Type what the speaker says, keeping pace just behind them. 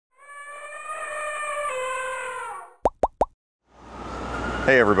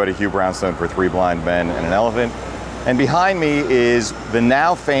Hey everybody, Hugh Brownstone for Three Blind Men and an Elephant. And behind me is the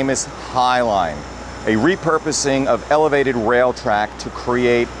now famous High Line, a repurposing of elevated rail track to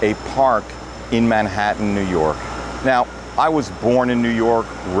create a park in Manhattan, New York. Now, I was born in New York,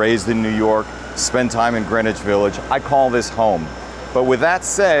 raised in New York, spent time in Greenwich Village. I call this home. But with that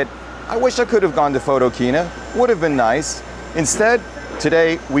said, I wish I could have gone to Photokina. Would have been nice. Instead,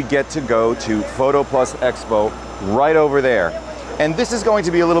 today we get to go to PhotoPlus Expo right over there. And this is going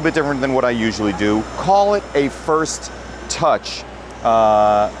to be a little bit different than what I usually do. Call it a first touch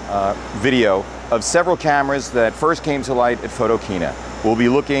video of several cameras that first came to light at Photokina. We'll be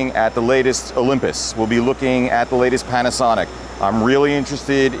looking at the latest Olympus. We'll be looking at the latest Panasonic. I'm really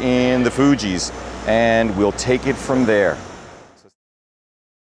interested in the Fujis, and we'll take it from there.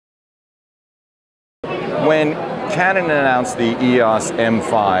 When Canon announced the EOS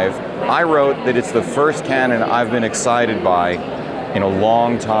M5, I wrote that it's the first Canon I've been excited by in a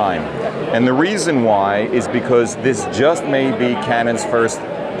long time. And the reason why is because this just may be Canon's first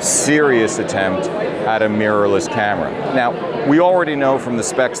serious attempt at a mirrorless camera. Now, we already know from the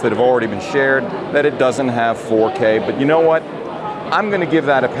specs that have already been shared that it doesn't have 4K, but you know what? I'm going to give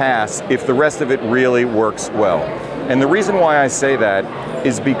that a pass if the rest of it really works well. And the reason why I say that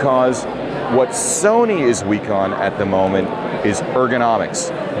is because what Sony is weak on at the moment is ergonomics,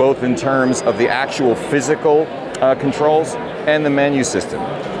 both in terms of the actual physical controls and the menu system.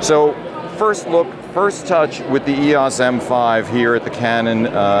 So first look, first touch with the EOS M5 here at the Canon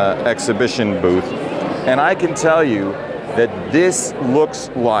exhibition booth. And I can tell you that this looks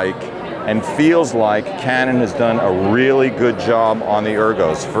like and feels like Canon has done a really good job on the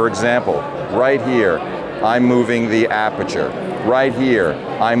ergos. For example, right here, I'm moving the aperture. Right here,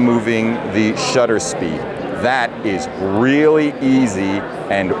 I'm moving the shutter speed. That is really easy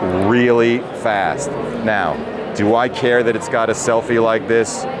and really fast. Now, do I care that it's got a selfie like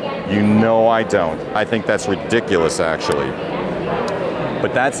this? You know I don't. I think that's ridiculous, actually.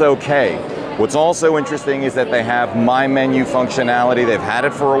 But that's okay. What's also interesting is that they have My Menu functionality. They've had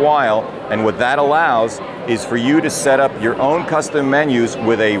it for a while, and what that allows is for you to set up your own custom menus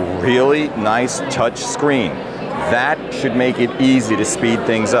with a really nice touch screen. That should make it easy to speed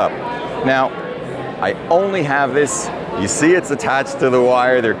things up. Now, I only have this. You see it's attached to the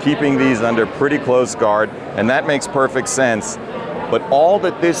wire. They're keeping these under pretty close guard, and that makes perfect sense. But all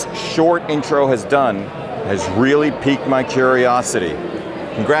that this short intro has done has really piqued my curiosity.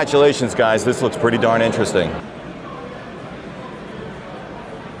 Congratulations, guys. This looks pretty darn interesting.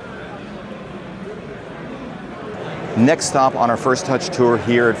 Next stop on our first touch tour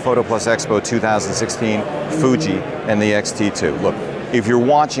here at PhotoPlus Expo 2016, Fuji and the X-T2. Look, if you're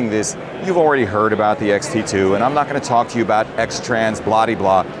watching this, you've already heard about the X-T2, and I'm not going to talk to you about X-Trans,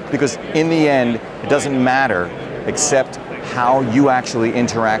 blah-de-blah, because in the end, it doesn't matter except how you actually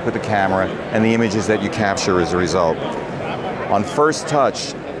interact with the camera and the images that you capture as a result. On first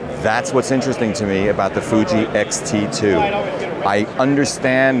touch, that's what's interesting to me about the Fuji X-T2. I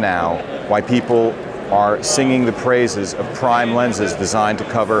understand now why people are singing the praises of prime lenses designed to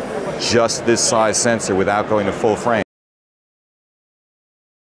cover just this size sensor without going to full frame.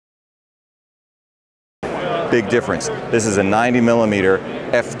 Big difference. This is a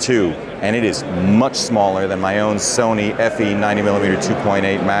 90mm f2, and it is much smaller than my own Sony FE 90mm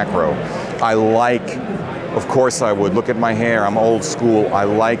 2.8 macro. I like, of course I would, look at my hair, I'm old school, I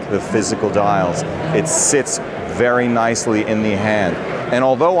like the physical dials. It sits very nicely in the hand. And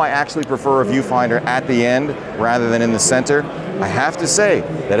although I actually prefer a viewfinder at the end rather than in the center, I have to say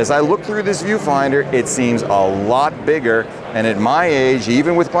that as I look through this viewfinder, it seems a lot bigger, and at my age,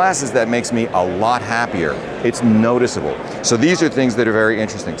 even with glasses, that makes me a lot happier. It's noticeable. So these are things that are very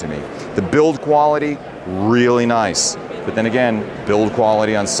interesting to me. The build quality, really nice. But then again, build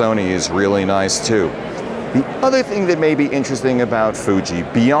quality on Sony is really nice too. The other thing that may be interesting about Fuji,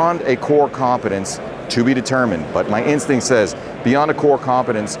 beyond a core competence, to be determined, but my instinct says beyond a core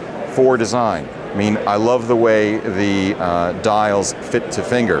competence for design. I mean, I love the way the dials fit to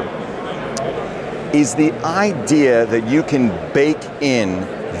finger. Is the idea that you can bake in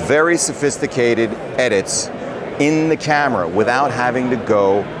very sophisticated edits in the camera without having to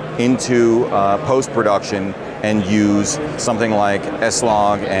go into post-production and use something like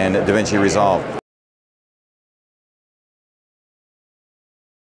S-Log and DaVinci Resolve.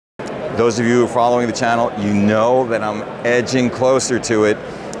 Those of you who are following the channel, you know that I'm edging closer to it,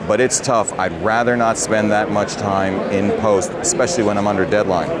 but it's tough. I'd rather not spend that much time in post, especially when I'm under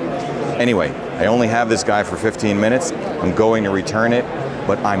deadline. Anyway, I only have this guy for 15 minutes. I'm going to return it,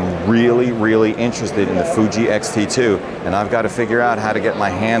 but I'm really, really interested in the Fuji X-T2, and I've got to figure out how to get my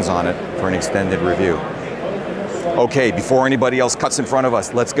hands on it for an extended review. Okay, before anybody else cuts in front of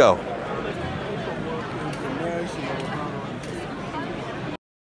us, let's go.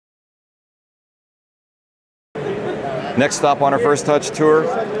 Next stop on our first touch tour,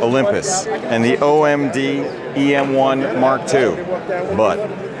 Olympus and the OMD EM1 Mark II. But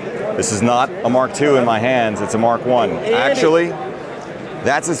this is not a Mark II in my hands, it's a Mark I. Actually,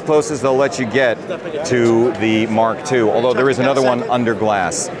 that's as close as they'll let you get to the Mark II, although there is another one under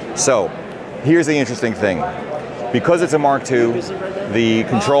glass. So, here's the interesting thing. Because it's a Mark II, the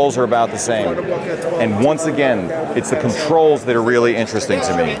controls are about the same. And once again, it's the controls that are really interesting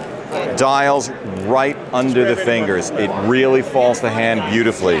to me. Dials right under the fingers. It really falls to hand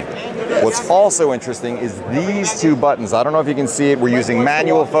beautifully. What's also interesting is these two buttons. I don't know if you can see it. We're using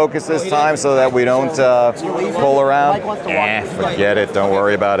manual focus this time so that we don't pull around. Forget it. Don't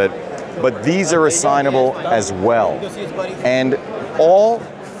worry about it. But these are assignable as well. And all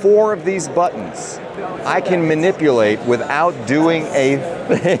 4 of these buttons I can manipulate without doing a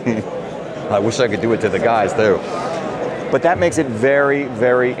thing. I wish I could do it to the guys too. But that makes it very,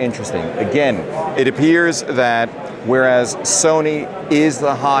 very interesting. Again, it appears that whereas Sony is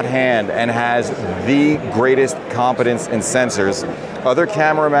the hot hand and has the greatest competence in sensors, other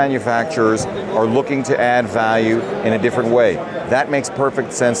camera manufacturers are looking to add value in a different way. That makes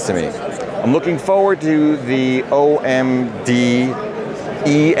perfect sense to me. I'm looking forward to the OMD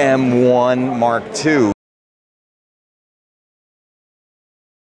EM1 Mark II.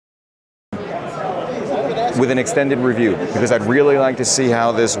 With an extended review, because I'd really like to see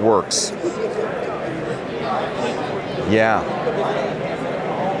how this works. Yeah.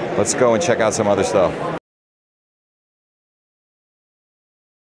 Let's go and check out some other stuff.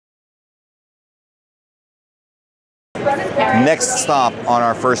 Next stop on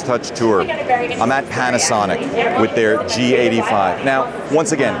our first touch tour, I'm at Panasonic with their G85. Now,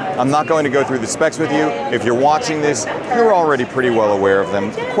 once again, I'm not going to go through the specs with you. If you're watching this, you're already pretty well aware of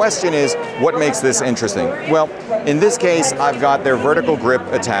them. The question is, what makes this interesting? Well, in this case, I've got their vertical grip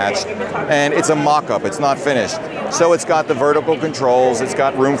attached, and it's a mock-up, it's not finished. So it's got the vertical controls, it's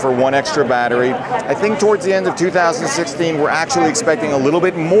got room for 1 extra battery. I think towards the end of 2016, we're actually expecting a little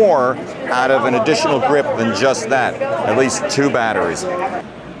bit more out of an additional grip than just that, at least 2 batteries.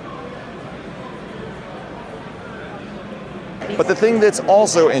 But the thing that's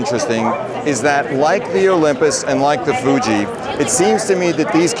also interesting is that, like the Olympus and like the Fuji, it seems to me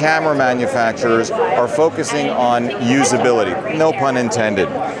that these camera manufacturers are focusing on usability, no pun intended.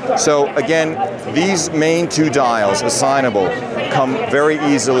 So again, these main 2 dials, assignable, come very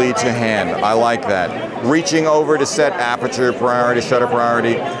easily to hand. I like that. Reaching over to set aperture priority, shutter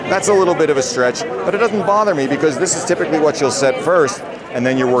priority, that's a little bit of a stretch, but it doesn't bother me because this is typically what you'll set first, and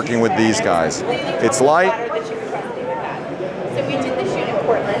then you're working with these guys. It's light.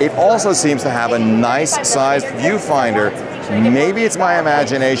 It also seems to have a nice sized viewfinder. Maybe it's my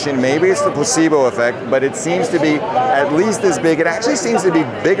imagination, maybe it's the placebo effect, but it seems to be at least as big. It actually seems to be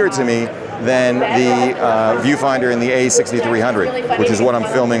bigger to me than the viewfinder in the A6300, which is what I'm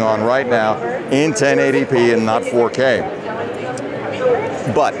filming on right now in 1080p and not 4K.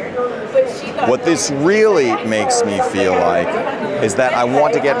 But what this really makes me feel like is that I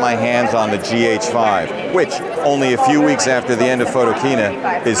want to get my hands on the GH5, which only a few weeks after the end of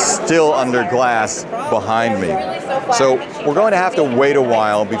Photokina is still under glass behind me. So we're going to have to wait a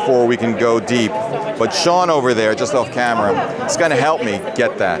while before we can go deep. But Sean over there, just off camera, is going to help me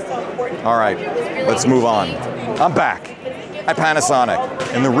get that. All right, let's move on. I'm back at Panasonic.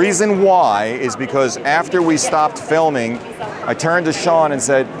 And the reason why is because after we stopped filming, I turned to Sean and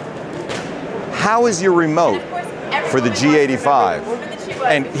said, "How is your remote for the G85?"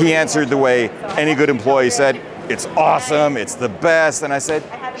 And he answered the way any good employee said, "It's awesome, it's the best." And I said,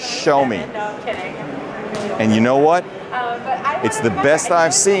 "Show me." And you know what? It's the best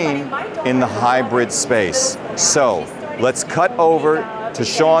I've seen in the hybrid space. So let's cut over to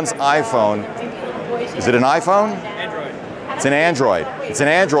Sean's iPhone. Is it an iPhone? It's an Android. It's an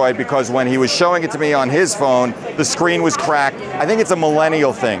Android because when he was showing it to me on his phone, the screen was cracked. I think it's a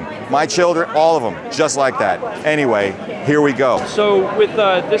millennial thing. My children, all of them, just like that. Anyway, here we go. So with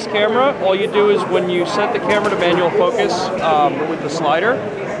this camera, all you do is when you set the camera to manual focus with the slider,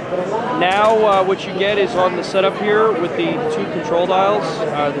 now what you get is on the setup here with the 2 control dials,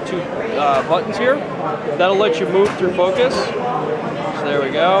 the 2 buttons here, that'll let you move through focus. So there we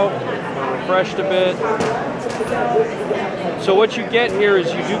go. Refreshed a bit. So what you get here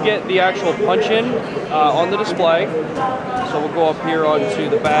is you do get the actual punch-in on the display. So we'll go up here onto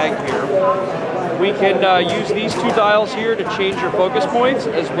the bag here. We can use these 2 dials here to change your focus points,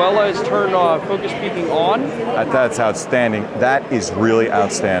 as well as turn focus peaking on. That's outstanding. That is really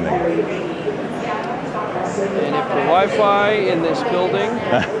outstanding. And if the Wi-Fi in this building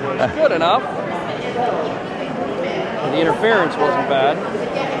is good enough, the interference wasn't bad.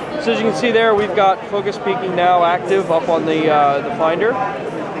 So as you can see there, we've got focus peaking now active up on the finder.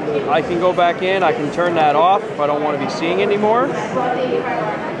 I can go back in, I can turn that off if I don't want to be seeing anymore.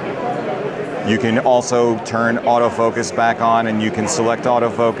 You can also turn autofocus back on, and you can select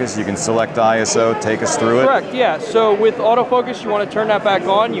autofocus, you can select ISO, take us through it. Correct, yeah. So with autofocus, you want to turn that back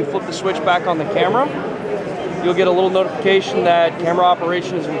on, you flip the switch back on the camera. You'll get a little notification that camera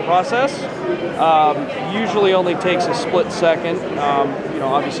operation is in process. Usually only takes a split second. You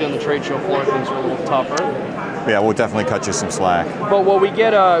know, obviously on the trade show floor, things are a little tougher. Yeah, we'll definitely cut you some slack. But what we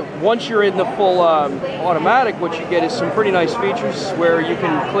get, once you're in the full automatic, what you get is some pretty nice features where you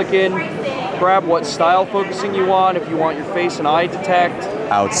can click in, grab what style focusing you want, if you want your face and eye detect.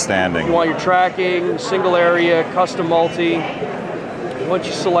 Outstanding. If you want your tracking, single area, custom multi. Once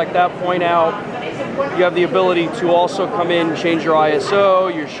you select that point out, you have the ability to also come in, change your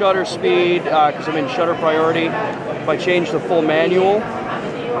ISO, your shutter speed, because I'm in shutter priority. If I change the full manual.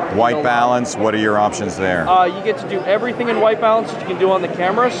 White balance, what are your options there? You get to do everything in white balance that you can do on the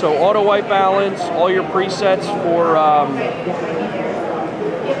camera. So auto white balance, all your presets for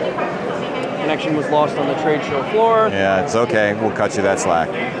connection was lost on the trade show floor. Yeah, it's okay. We'll cut you that slack.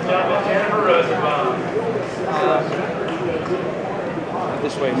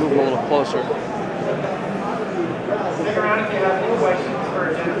 This way, move a little closer.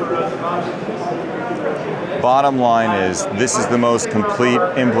 Bottom line is, this is the most complete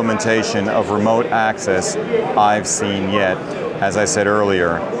implementation of remote access I've seen yet, as I said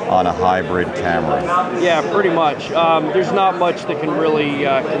earlier, on a hybrid camera. Yeah, pretty much. There's not much that can really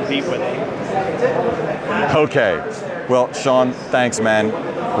compete with it. Okay. Well, Sean, thanks, man.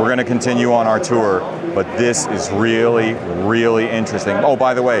 We're going to continue on our tour, but this is really, really interesting. Oh,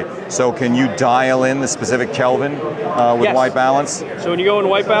 by the way, so can you dial in the specific Kelvin with Yes. white balance? So when you go in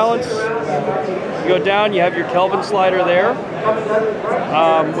white balance, you go down, you have your Kelvin slider there.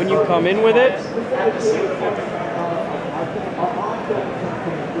 When you come in with it,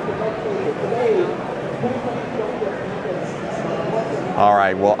 all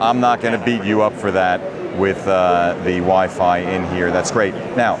right, well, I'm not going to beat you up for that with the Wi-Fi in here. That's great.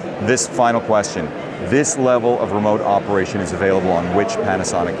 Now, this final question. This level of remote operation is available on which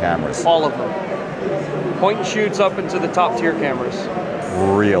Panasonic cameras? all of them. Point and shoots up into the top tier cameras.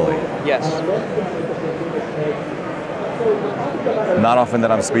 Really? Yes. Not often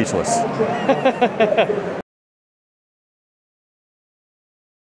that I'm speechless.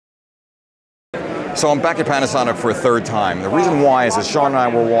 So I'm back at Panasonic for a third time. The reason why is, as Sean and I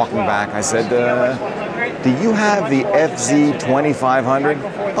were walking back, I said, do you have the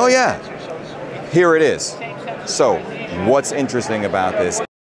FZ2500? Oh yeah, here it is. So what's interesting about this?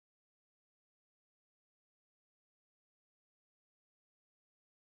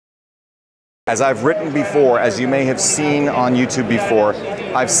 As I've written before, as you may have seen on YouTube before,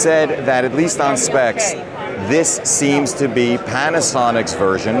 I've said that at least on specs, this seems to be Panasonic's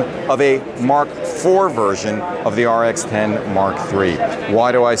version of a Mark IV version of the RX10 Mark III.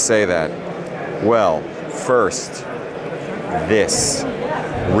 Why do I say that? Well, first, this,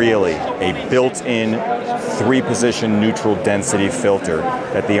 really a built-in 3-position neutral density filter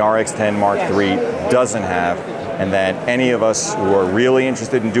that the RX10 Mark III doesn't have, and that any of us who are really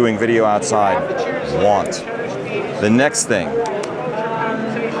interested in doing video outside want. The next thing,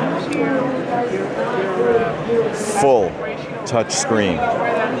 full touch screen.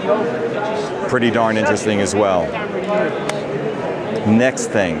 Pretty darn interesting as well. Next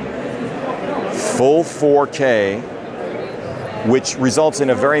thing, full 4K, which results in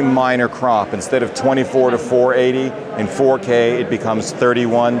a very minor crop. Instead of 24 to 480, in 4K it becomes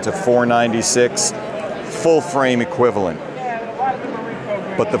 31 to 496, full frame equivalent.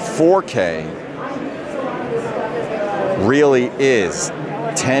 But the 4K really is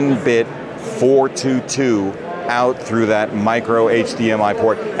 10-bit 422 out through that micro HDMI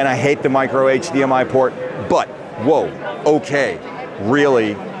port. And I hate the micro HDMI port, but whoa, okay,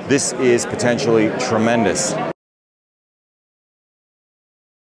 really, this is potentially tremendous.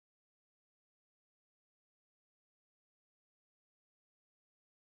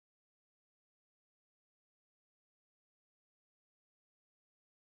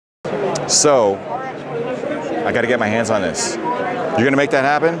 So, I got to get my hands on this. You're going to make that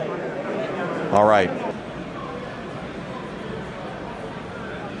happen? All right.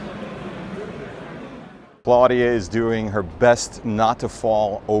 Claudia is doing her best not to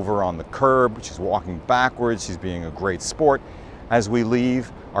fall over on the curb. She's walking backwards. She's being a great sport as we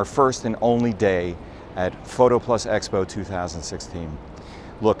leave our first and only day at PhotoPlus Expo 2016.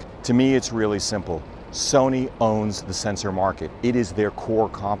 Look, to me it's really simple. Sony owns the sensor market. It is their core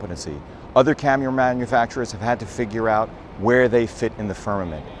competency. Other camera manufacturers have had to figure out where they fit in the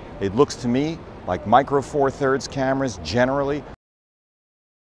firmament. It looks to me like Micro Four Thirds cameras generally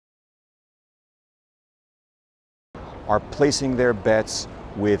are placing their bets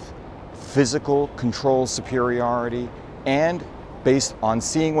with physical control superiority, and based on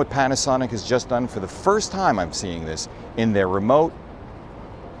seeing what Panasonic has just done, for the first time I'm seeing this in their remote.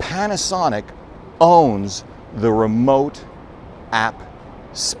 Panasonic owns the remote app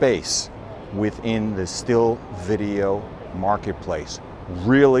space within the still video marketplace.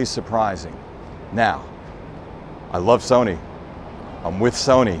 Really surprising. Now, I love Sony. I'm with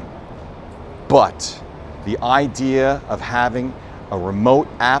Sony. But the idea of having a remote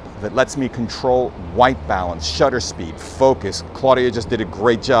app that lets me control white balance, shutter speed, focus. Claudia just did a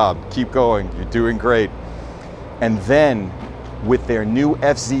great job. Keep going, you're doing great. And then with their new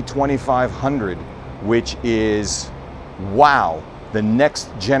FZ2500, which is, wow, the next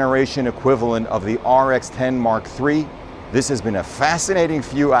generation equivalent of the RX10 Mark III, this has been a fascinating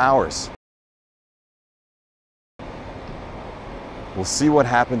few hours. We'll see what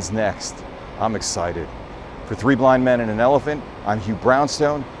happens next. I'm excited. For Three Blind Men and an Elephant, I'm Hugh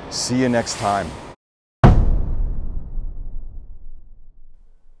Brownstone. See you next time.